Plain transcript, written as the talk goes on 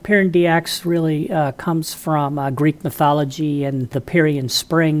Pierian DX really comes from Greek mythology and the Pierian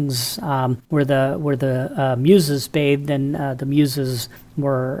Springs, where the Muses bathed, and the Muses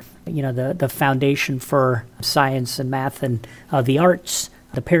were, the foundation for science and math and the arts.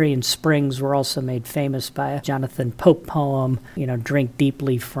 The Pierian Springs were also made famous by a Jonathan Pope poem, drink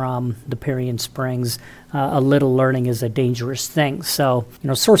deeply from the Pierian Springs. A little learning is a dangerous thing. So,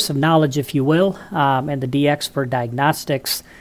 source of knowledge, if you will, and the DX for diagnostics.